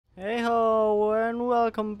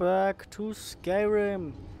welcome back to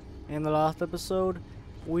Skyrim. In the last episode,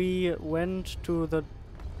 we went to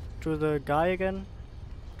the guy again,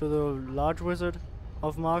 to the large wizard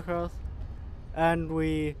of Markarth, and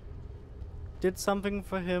we did something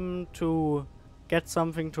for him to get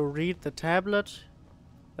something to read the tablet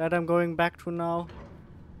that I'm going back to now.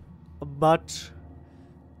 But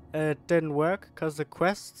it didn't work because the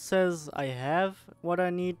quest says I have what I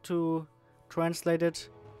need to translate it,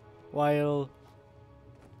 while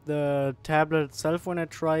the tablet itself, when I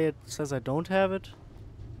try it, says I don't have it,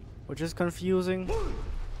 which is confusing.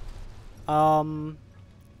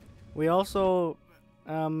 We also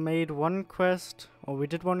made one quest, or we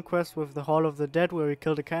did one quest with the Hall of the Dead where we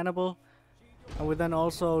killed a cannibal, and we then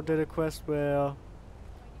also did a quest where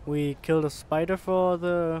we killed a spider for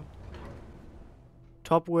the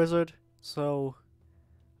top wizard. So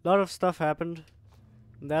a lot of stuff happened.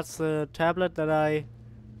 That's the tablet that I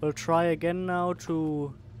will try again now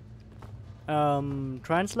to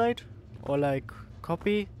translate or like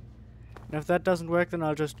copy, and if that doesn't work then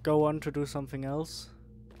I'll just go on to do something else.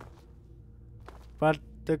 But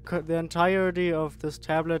the entirety of this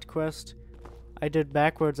tablet quest I did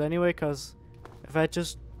backwards anyway, cause if I had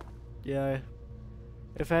just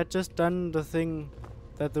done the thing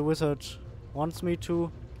that the wizard wants me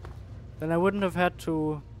to, then I wouldn't have had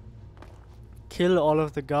to kill all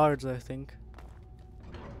of the guards, I think.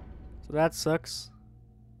 So that sucks.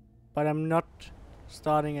 But I'm not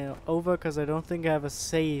starting it over because I don't think I have a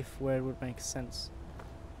save where it would make sense.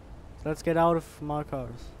 So let's get out of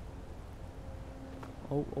Markarth.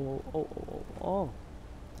 Oh.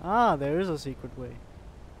 Ah, there is a secret way.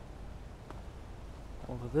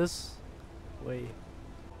 Over this way.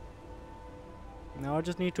 Now I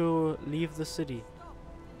just need to leave the city.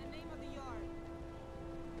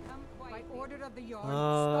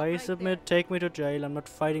 I submit, take me to jail. I'm not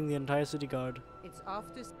fighting the entire city guard. It's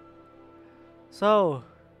off to So,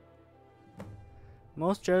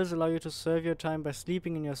 most jails allow you to serve your time by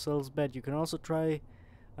sleeping in your cell's bed. You can also try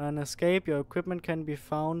an escape. Your equipment can be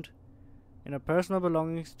found in a personal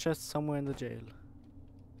belongings chest somewhere in the jail.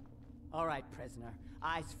 Alright, prisoner.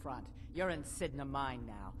 Eyes front. You're in Sidna Mine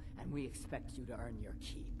now, and we expect you to earn your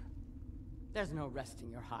keep. There's no resting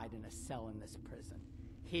your hide in a cell in this prison.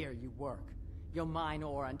 Here you work. You'll mine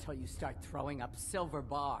ore until you start throwing up silver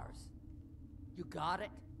bars. You got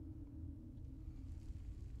it?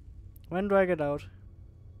 When do I get out?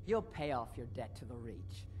 You'll pay off your debt to the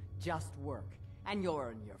Reach. Just work, and you'll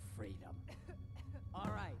earn your freedom.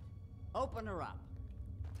 Alright, open her up.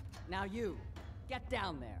 Now you, get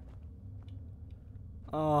down there.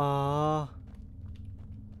 Oh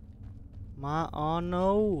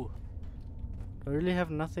no. Do I really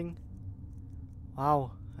have nothing?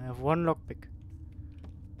 Wow, I have one lockpick.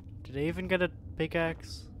 Did I even get a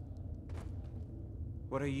pickaxe?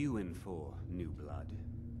 What are you in for, new blood?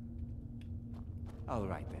 All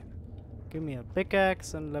right then. Give me a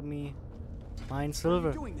pickaxe and let me mine silver.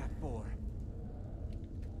 What are you doing that for?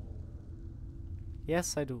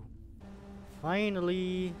 Yes, I do.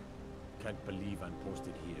 Finally. Can't believe I'm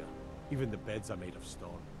posted here. Even the beds are made of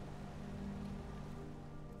stone.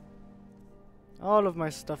 All of my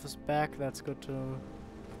stuff is back. That's good to know.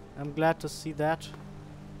 I'm glad to see that.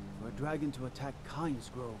 For a dragon to attack Kyne's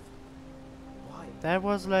Grove. Why? That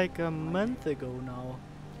was like a month ago now.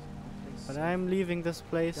 But I'm leaving this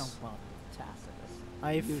place. Don't bother with Tacitus.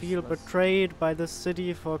 I feel betrayed by the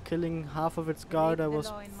city for killing half of its guard. I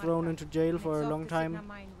was thrown into jail for a long time.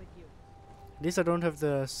 At least I don't have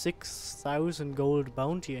the 6,000 gold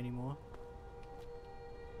bounty anymore.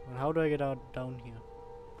 But how do I get out down here?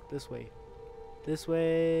 This way. This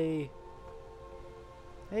way.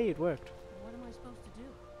 Hey, it worked. What am I supposed to do?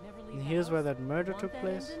 Never leave And the here's where house? that murder Want took that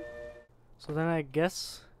place. engine? So then I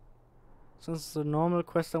guess, since the normal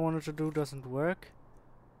quest I wanted to do doesn't work,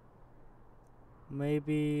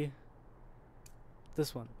 maybe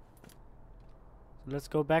this one. So let's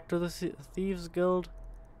go back to the Thieves Guild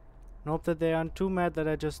and hope that they aren't too mad that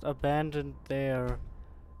I just abandoned their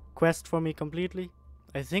quest for me completely.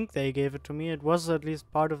 I think they gave it to me. It was at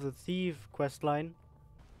least part of the thief quest line.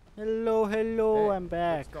 Hello, hello, Hey, I'm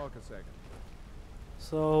back. Let's talk a second.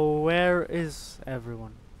 So where is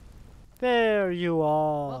everyone? There you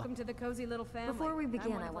are. Welcome to the cozy little family. Before we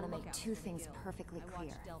begin, one I of want to the make lookouts two for the things guild. perfectly I clear.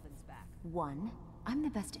 watched Delvin's back. One, I'm the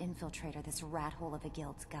best infiltrator this rat hole of a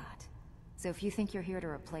guild's got. So if you think you're here to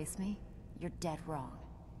replace me, you're dead wrong.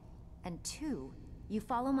 And two, you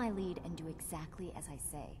follow my lead and do exactly as I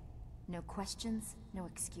say. No questions, no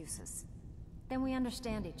excuses. Then we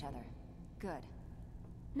understand each other. Good.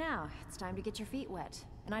 Now, it's time to get your feet wet.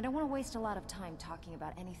 And I don't want to waste a lot of time talking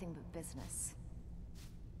about anything but business.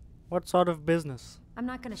 What sort of business? I'm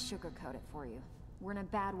not gonna sugarcoat it for you. We're in a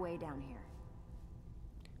bad way down here.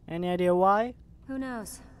 Any idea why? Who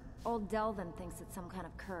knows? Old Delvin thinks it's some kind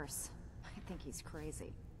of curse. I think he's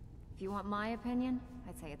crazy. If you want my opinion,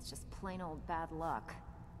 I'd say it's just plain old bad luck.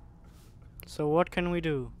 So what can we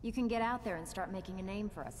do? You can get out there and start making a name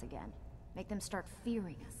for us again. Make them start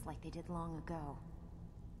fearing us like they did long ago.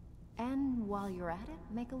 And while you're at it,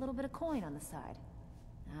 make a little bit of coin on the side.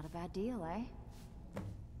 Not a bad deal, eh?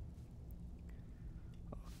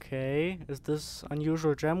 Okay, is this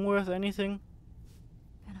unusual gem worth anything?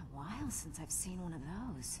 Been a while since I've seen one of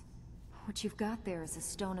those. What you've got there is a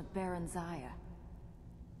stone of Baron Zaya.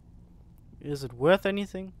 Is it worth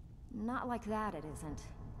anything? Not like that, it isn't.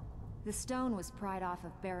 The stone was pried off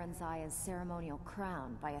of Baron Zaya's ceremonial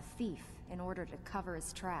crown by a thief in order to cover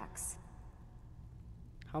his tracks.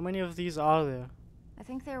 How many of these are there? I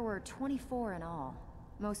think there were 24 in all.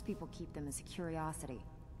 Most people keep them as a curiosity.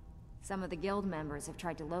 Some of the guild members have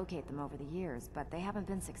tried to locate them over the years, but they haven't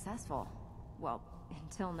been successful. Well,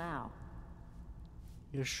 until now.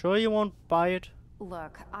 You sure you won't buy it?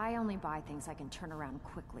 Look, I only buy things I can turn around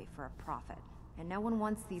quickly for a profit. And no one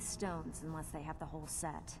wants these stones unless they have the whole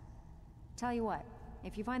set. Tell you what,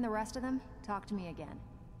 if you find the rest of them, talk to me again.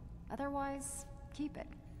 Otherwise, keep it.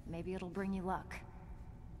 Maybe it'll bring you luck.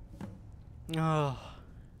 Oh.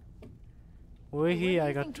 We're Where here, do I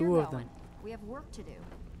you got think 2 you're of them. going? We have work to do.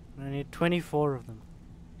 I need 24 of them.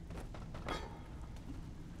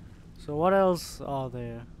 So what else are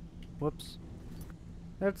there? Whoops.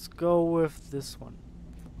 Let's go with this one.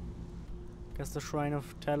 Guess the Shrine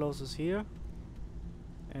of Talos is here.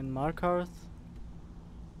 In Markarth.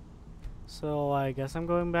 So I guess I'm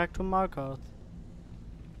going back to Markarth.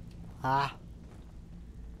 Ah.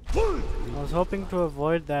 I was hoping to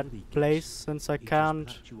avoid that place since I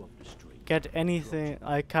can't get anything.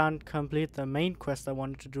 I can't complete the main quest I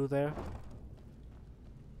wanted to do there.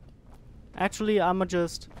 Actually,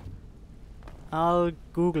 I'll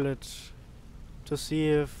Google it to see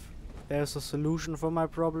if there's a solution for my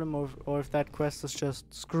problem or if that quest is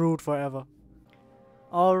just screwed forever.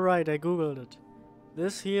 Alright, I googled it.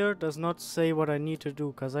 This here does not say what I need to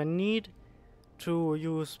do, because I need to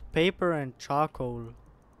use paper and charcoal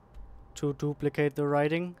to duplicate the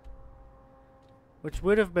writing, which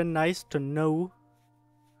would have been nice to know.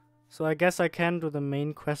 So I guess I can do the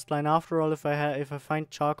main quest line after all if I find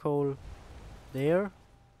charcoal there.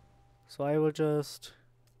 So I will just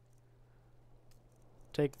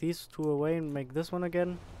take these 2 away and make this one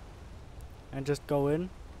again, and just go in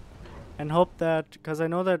and hope that, because I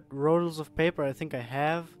know that rolls of paper I think I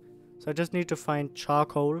have, so I just need to find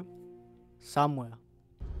charcoal somewhere.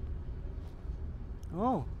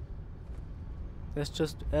 Oh, there's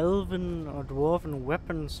just elven or dwarven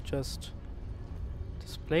weapons just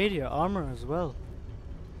displayed here, armor as well.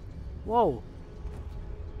 Whoa.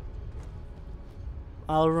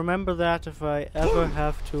 I'll remember that if I ever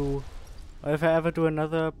have to, or if I ever do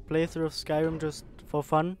another playthrough of Skyrim just for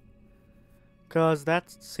fun. Because that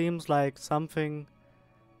seems like something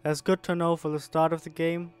that's good to know for the start of the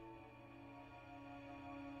game.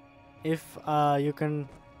 If you can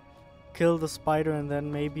kill the spider and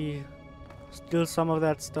then maybe steal some of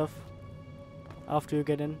that stuff after you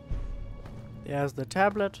get in. There's the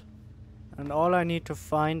tablet, and all I need to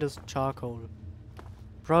find is charcoal.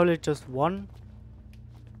 Probably just 1.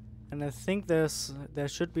 And I think there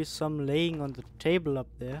should be some laying on the table up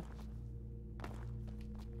there.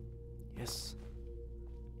 Yes.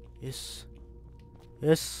 Yes.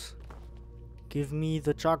 Yes. Give me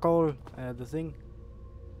the charcoal. The thing.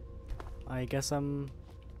 I guess I'm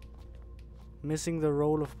missing the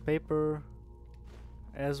roll of paper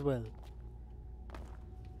as well.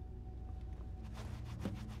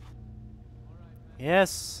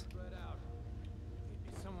 Yes.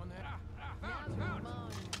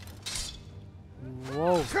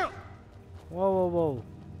 Whoa. Whoa, whoa, whoa.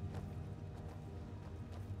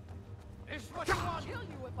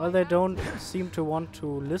 Well, they don't seem to want to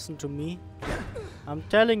listen to me. I'm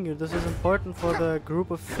telling you, this is important for the group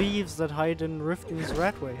of thieves that hide in Riften's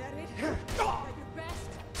Ratway.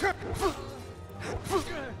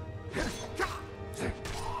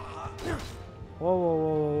 Whoa, whoa, whoa,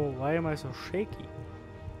 whoa, why am I so shaky?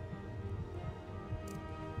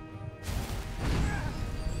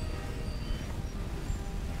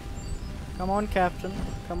 Come on, Captain.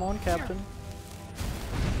 Come on, Captain.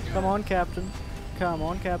 Come on, Captain. Come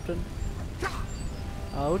on, Captain.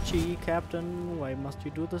 Ouchie, Captain. Why must you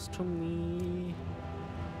do this to me?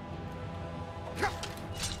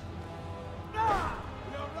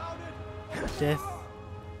 Death.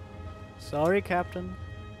 Sorry, Captain.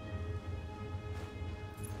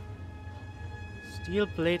 Steel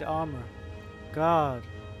plate armor. God.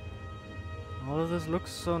 All of this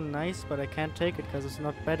looks so nice, but I can't take it because it's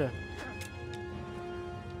not better.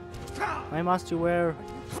 Why must you wear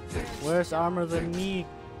worse armor than me,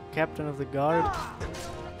 Captain of the Guard?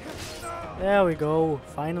 There we go,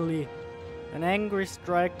 finally. An angry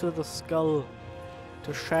strike to the skull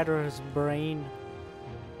to shatter his brain.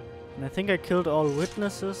 And I think I killed all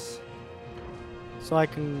witnesses, so I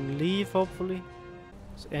can leave, hopefully.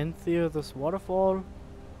 Let's enter this waterfall.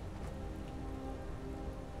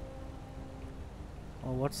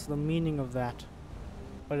 Oh, what's the meaning of that?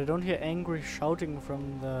 But I don't hear angry shouting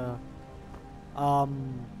from the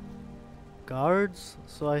guards,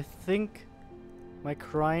 so I think my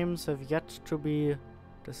crimes have yet to be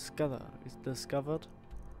discovered.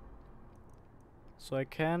 So I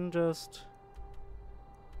can just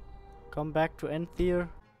come back to Enthier.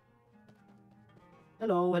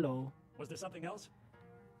 Hello, hello. Was there something else?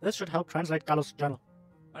 This should help translate Gallo's journal.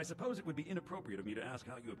 I suppose it would be inappropriate of me to ask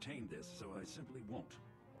how you obtained this, so I simply won't.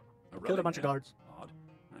 Killed a bunch of guards. Odd.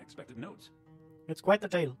 I expected notes. It's quite the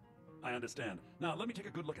tale. I understand. Now, let me take a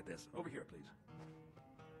good look at this. Over here, please.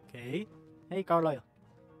 Okay. Hey, Karliah.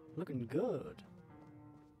 Looking good.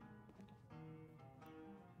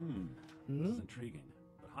 This is intriguing,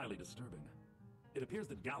 but highly disturbing. It appears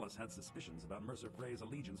that Gallus had suspicions about Mercer Frey's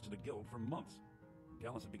allegiance to the Guild for months.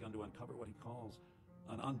 Gallus had begun to uncover what he calls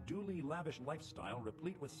an unduly lavish lifestyle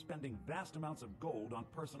replete with spending vast amounts of gold on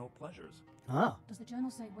personal pleasures. Ah. Does the journal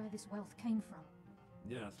say where this wealth came from?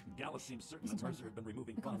 Yes, Gallus seems certain that Listen, Mercer had been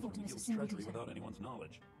removing we can't funds afford from to the miss Guild's a single treasury detail. without anyone's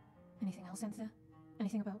knowledge. Anything else, Enther?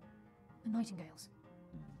 Anything about the Nightingales?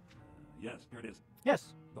 Yes, here it is.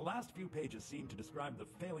 Yes. The last few pages seem to describe the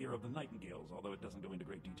failure of the Nightingales, although it doesn't go into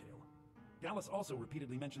great detail. Gallus also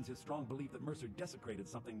repeatedly mentions his strong belief that Mercer desecrated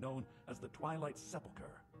something known as the Twilight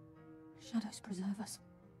Sepulchre. Shadows preserve us.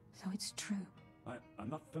 So it's true. I'm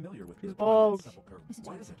not familiar with He's the Twilight bald. Sepulchre. Listen to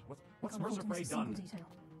What me. is it? We What's can't Mercer afford to Frey miss a single done? detail.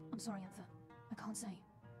 I'm sorry, Enther. I can't say.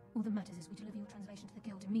 All that matters is we deliver your translation to the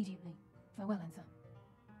Guild immediately. Farewell, Enther.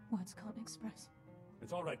 Words can't express.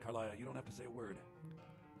 It's all right, Karliah. You don't have to say a word.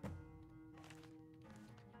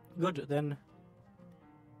 Good, then.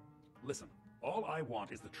 Listen, all I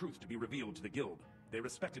want is the truth to be revealed to the Guild. They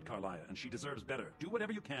respected Karliah, and she deserves better. Do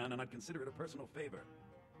whatever you can, and I'd consider it a personal favor.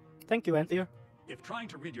 Thank you, Enthier. If trying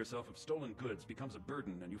to rid yourself of stolen goods becomes a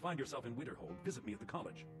burden and you find yourself in Winterhold, visit me at the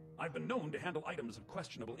college. I've been known to handle items of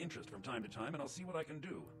questionable interest from time to time, and I'll see what I can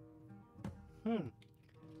do.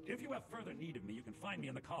 If you have further need of me, you can find me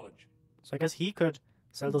in the college. So I guess he could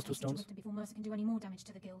sell those two Haste to stones. Riften before Mercer can do any more damage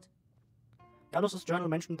to the Guild. Gallus' journal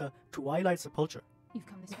mentioned the Twilight Sepulchre. You've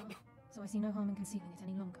come this far, so I see no harm in concealing it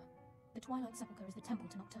any longer. The Twilight Sepulchre is the temple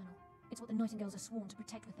to Nocturnal. It's what the Nightingales are sworn to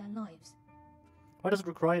protect with their lives. Why does it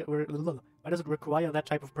require that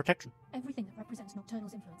type of protection? Everything that represents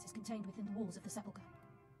Nocturnal's influence is contained within the walls of the Sepulchre.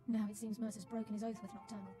 Now it seems Mercer's broken his oath with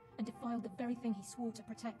Nocturnal and defiled the very thing he swore to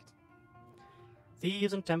protect.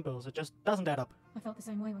 Thieves and temples, it just doesn't add up. I felt the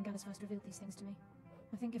same way when Gallus first revealed these things to me.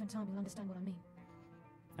 I think given time you'll understand what I mean.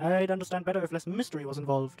 I'd understand better if less mystery was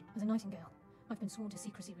involved. As a Nightingale, I've been sworn to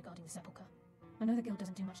secrecy regarding the Sepulchre. I know the Guild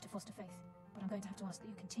doesn't do much to foster faith, but I'm going to have to ask that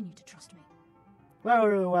you continue to trust me.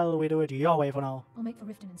 Well, we do it your way for now. I'll make for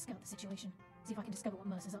Riften and scout the situation, see if I can discover what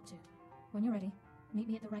Mercer's up to. When you're ready, meet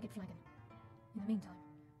me at the Ragged Flagon. In the meantime,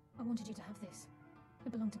 I wanted you to have this.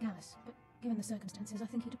 It belonged to Gallus, but given the circumstances, I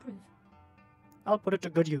think he'd approve. I'll put it to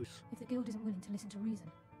good use. If the Guild isn't willing to listen to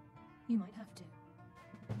reason, you might have to.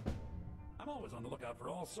 I'm always on the lookout for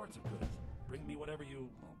all sorts of goods. Bring me whatever you...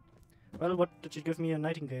 Well, what did you give me? A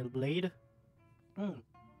Nightingale blade?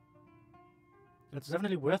 It's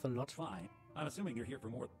definitely worth a lot. Fine. I'm assuming you're here for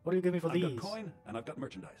more... What do you give me for I've these? got coin, and I've got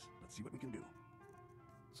merchandise. Let's see what we can do.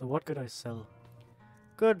 So what could I sell?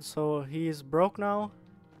 Good, so he's broke now.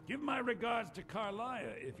 Give my regards to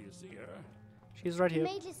Karliah if you see her. She's right here.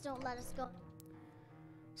 Mages don't let us go.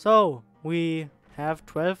 So, we have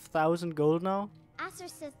 12,000 gold now. Asser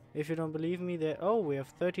says If you don't believe me, there. Oh, we have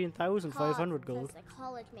 13,500 Cause gold. the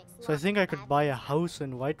college makes So I lots think of I could bad buy a things. house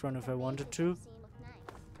in Whiterun if I The wanted mages to. don't seem look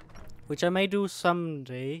nice. Which I may do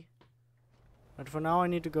someday. But for now I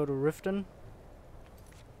need to go to Riften.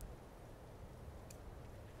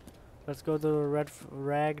 Let's go to the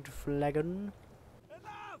Ragged Flagon.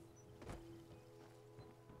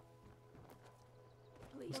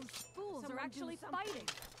 Those fools are actually fighting.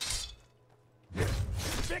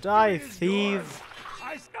 Die, thief!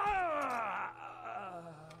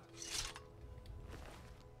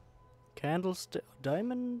 Candlestick,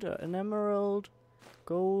 diamond, an emerald,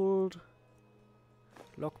 gold,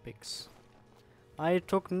 lockpicks. I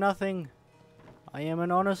took nothing. I am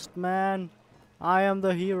an honest man. I am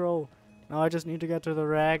the hero. Now I just need to get to the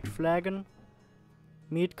Ragged Flagon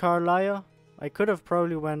meet Karliah. I could have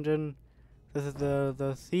probably went in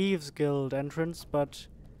the Thieves Guild entrance, but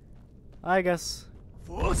I guess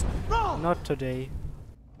not today.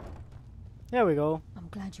 There we go. I'm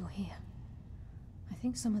glad you're here. I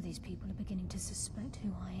think some of these people are beginning to suspect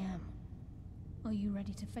who I am. Are you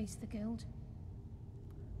ready to face the guild?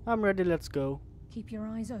 I'm ready, let's go. Keep your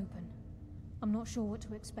eyes open. I'm not sure what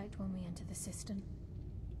to expect when we enter the cistern.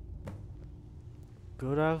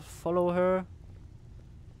 Good, I'll follow her.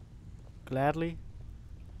 Gladly.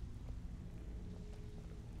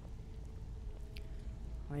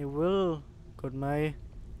 I will. Good, my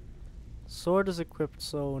sword is equipped,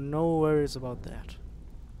 so no worries about that.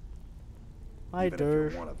 I Even if dare.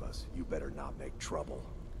 you're one of us, you better not make trouble.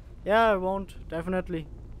 Yeah, I won't. Definitely.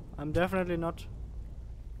 I'm definitely not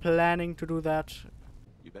planning to do that.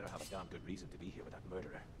 You better have a damn good reason to be here with that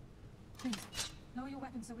murderer. Please, lower your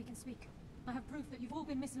weapon so we can speak. I have proof that you've all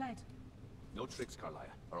been misled. No tricks,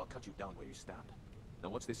 Karliah, or I'll cut you down where you stand. Now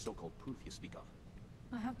what's this so-called proof you speak of?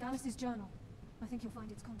 I have Gallus' journal. I think you'll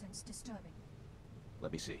find its contents disturbing.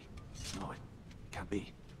 Let me see. No, it can't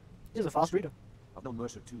be. He's a fast reader. I've known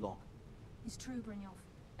Mercer too long. It's true, Brynjolf.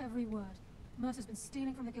 Every word. Mercer's been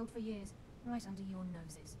stealing from the guild for years, right under your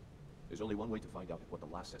noses. There's only one way to find out if what the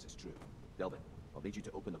lass says is true. Delvin, I'll need you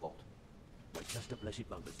to open the vault. Wait just a blessed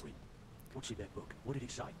moment, Bryn. What's in that book? What did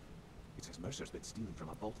it say? It says Mercer's been stealing from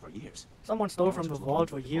a vault for years. Someone stole from the vault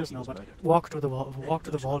for years now, but walk to the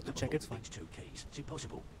vault to check, it's fine. It's 2 keys. It's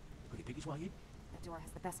impossible. Could he pick his way in? That door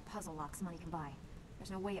has the best puzzle locks money can buy.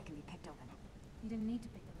 There's no way it can be picked open. You didn't need to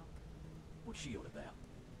pick the lock. What's she on about?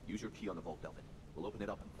 Use your key on the vault, Delvin. We'll open it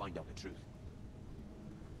up and find out the truth.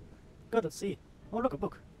 Good, let's see. Oh, look, a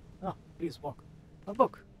book. Ah, please walk. A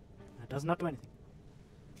book. That does not do anything.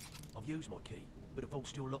 I've used my key, but the vault's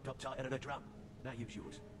still locked up tighter than a drum. Now use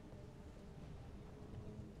yours.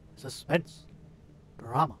 Suspense.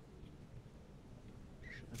 Drama.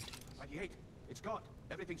 98. It's gone.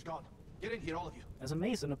 Everything's gone. Get in here, all of you. There's a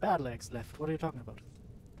mace and a battle axe left. What are you talking about?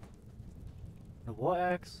 A war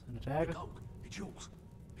axe and a dagger. The gold. It's yours.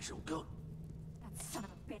 It's all gone. That son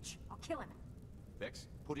of a bitch. I'll kill him. Vex,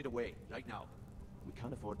 put it away, right now. We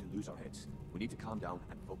can't afford to lose our heads. We need to calm down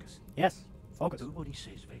and focus. Yes, focus. Do what he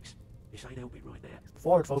says, Vex. This ain't helping right there.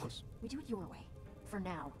 Forward focus. We do it your way. For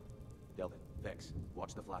now. Delvin, Vex,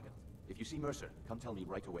 watch the flagon. If you see Mercer, come tell me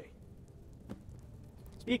right away.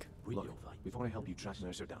 Speak. Look, before I help you track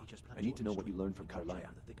Mercer down, I need to know what you learned from Karliah.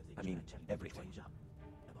 I mean, everything.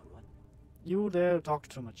 You there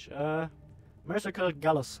talked too much. Mercer killed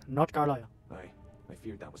Gallus, not Karliah. Aye, I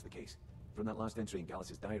feared that was the case. From that last entry in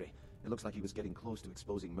Gallus's diary, it looks like he was getting close to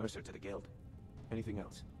exposing Mercer to the guild. Anything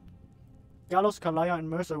else? Gallus, Karliah, and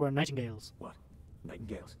Mercer were nightingales. What?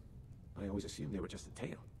 Nightingales? I always assumed they were just a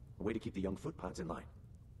tale. A way to keep the young footpads in line.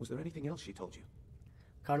 Was there anything else she told you?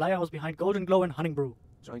 Karliah was behind Golden Glow and Hunting Brew.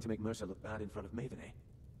 Trying to make Mercer look bad in front of Maven, eh?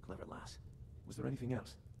 Clever lass. Was there anything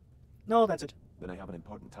else? No, that's it. Then I have an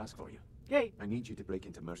important task for you. Yay! I need you to break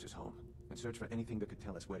into Mercer's home and search for anything that could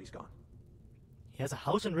tell us where he's gone. He has a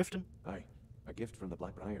house in Riften? Aye. A gift from the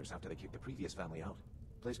Blackbriars after they kicked the previous family out.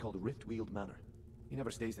 Place called Riftweald Manor. He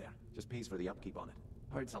never stays there, just pays for the upkeep on it.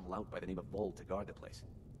 Hired some lout by the name of Vold to guard the place.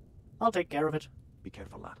 I'll take care of it. Be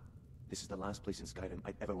careful, lad. This is the last place in Skyrim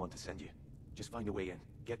I'd ever want to send you. Just find a way in,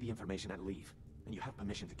 get the information and leave. And you have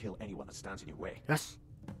permission to kill anyone that stands in your way. Yes.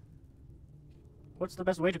 What's the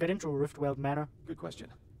best way to get into Riftweald Manor? Good question.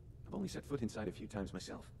 I've only set foot inside a few times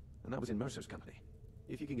myself, and that was in Mercer's company.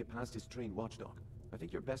 If you can get past his trained watchdog, I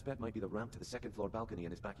think your best bet might be the ramp to the second floor balcony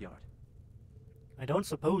in his backyard. I don't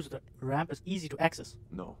suppose the ramp is easy to access.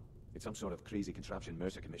 No. It's some sort of crazy contraption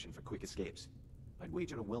Mercer commissioned for quick escapes. I'd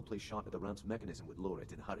wager a well-placed shot at the ramp's mechanism would lower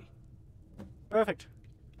it in a hurry. Perfect.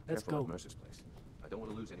 Let's Careful go. at Mercer's place. I don't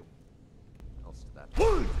want to lose anyone else to that.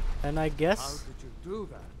 And I How guess did you do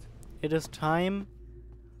that? it is time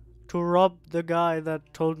to rob the guy that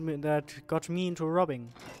got me into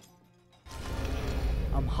robbing.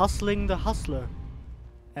 I'm hustling the hustler,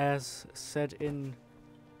 as said in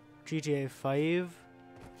GTA 5.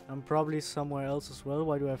 I'm probably somewhere else as well.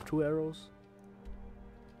 Why do I have 2 arrows?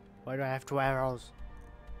 Why do I have 2 arrows?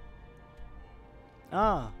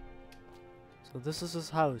 Ah. So this is his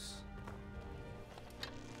house.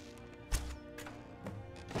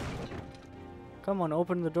 Come on,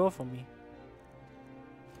 open the door for me.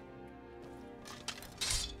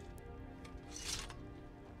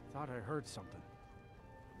 Thought I heard something.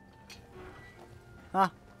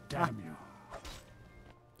 Ah. Damn you.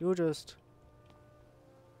 You just...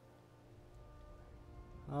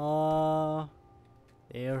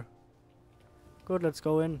 there. Good, let's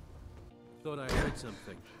go in. Thought I heard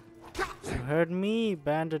something. You heard me,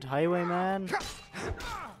 Bandit Highwayman.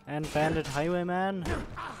 And Bandit Highwayman.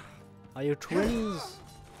 Are you twins?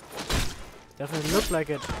 Definitely look like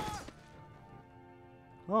it.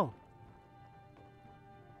 Oh.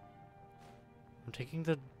 I'm taking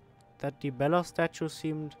that the Bella statue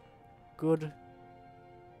seemed good.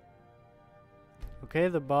 Okay,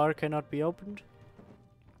 the bar cannot be opened.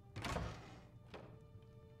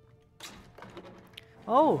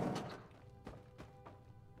 Oh!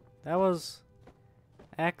 That was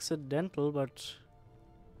accidental, but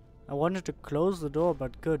I wanted to close the door,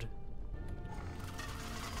 but good.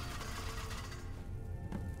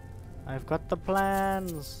 I've got the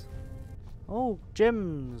plans. Oh,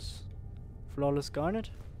 gems. Flawless garnet.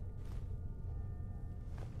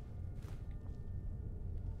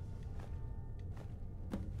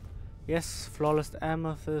 Yes, flawless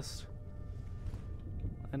amethyst.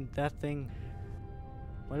 And that thing.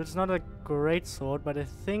 Well, it's not a great sword, but I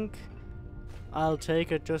think I'll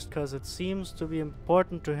take it just because it seems to be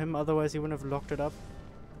important to him, otherwise he wouldn't have locked it up.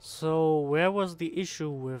 So, where was the issue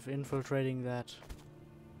with infiltrating that?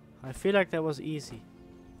 I feel like that was easy.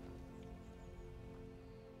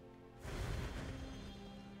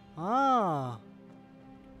 Ah!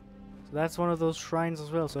 So that's one of those shrines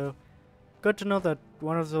as well, so good to know that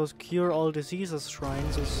one of those cure all diseases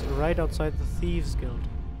shrines is right outside the Thieves Guild.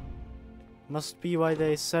 Must be why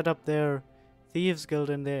they set up their Thieves Guild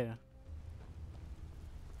in there.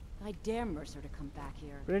 I dare Mercer to come back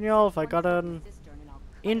here. Brynjolf, I got an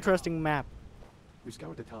interesting map. We've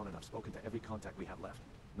scoured the town and I've spoken to every contact we have left.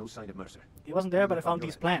 No sign of Mercer. He wasn't there, but I found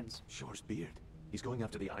these plans. Shore's beard. He's going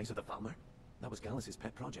after the eyes of the Falmer? That was Gallus'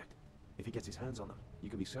 pet project. If he gets his hands on them, you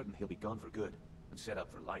can be certain he'll be gone for good and set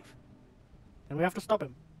up for life. And we have to stop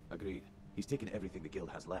him. Agreed. He's taken everything the guild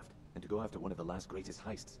has left, and to go after one of the last greatest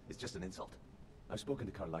heists is just an insult. I've spoken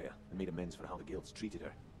to Karliah and made amends for how the guild's treated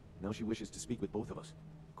her. Now she wishes to speak with both of us.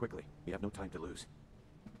 Quickly, we have no time to lose.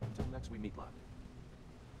 Until next we meet, lad.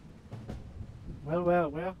 Well,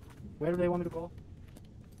 where do they want me to go?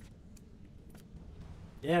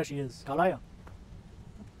 There she is, Karliah.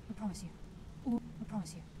 I promise you. I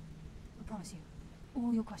promise you. I promise you.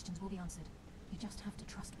 All your questions will be answered. You just have to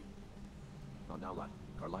trust me. Not now, lad.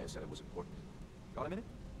 Karliah said it was important. Got a minute?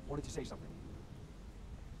 Wanted to say something.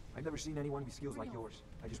 I've never seen anyone with skills like yours.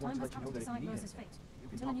 I just want Time to has let you come know to that if you decide need Mercer's anything, fate. you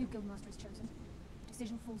can Until a talk new to me. guildmaster is chosen, the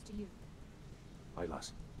decision falls to you. Aye,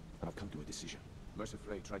 lass. I've come to a decision. Mercer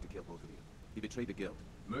Frey tried to kill both of you. He betrayed the guild,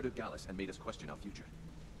 murdered Gallus, and made us question our future.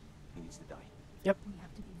 He needs to die. Yep. We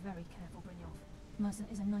have to be very careful, Brynjolf. Mercer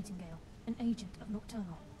is a Nightingale, an agent of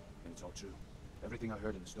Nocturnal. And it's all true. Everything I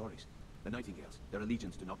heard in the stories. The Nightingales, their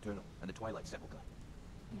allegiance to Nocturnal, and the Twilight Sepulchre.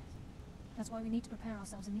 Yes. That's why we need to prepare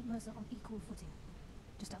ourselves and meet Mercer on equal footing.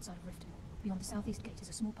 Just outside of Riften, beyond the southeast gate is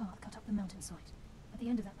a small path cut up the mountainside. At the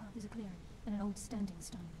end of that path is a clearing, and an old standing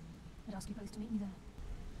stone. I'd ask you both to meet me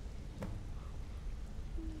there.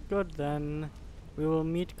 Good, then we will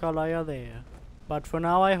meet Karliah there. But for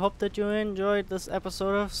now, I hope that you enjoyed this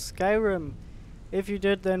episode of Skyrim. If you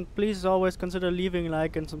did, then please always consider leaving a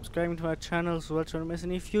like and subscribing to my channel so that you don't miss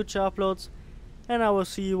any future uploads. And I will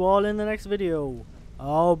see you all in the next video.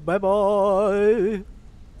 Oh, bye bye!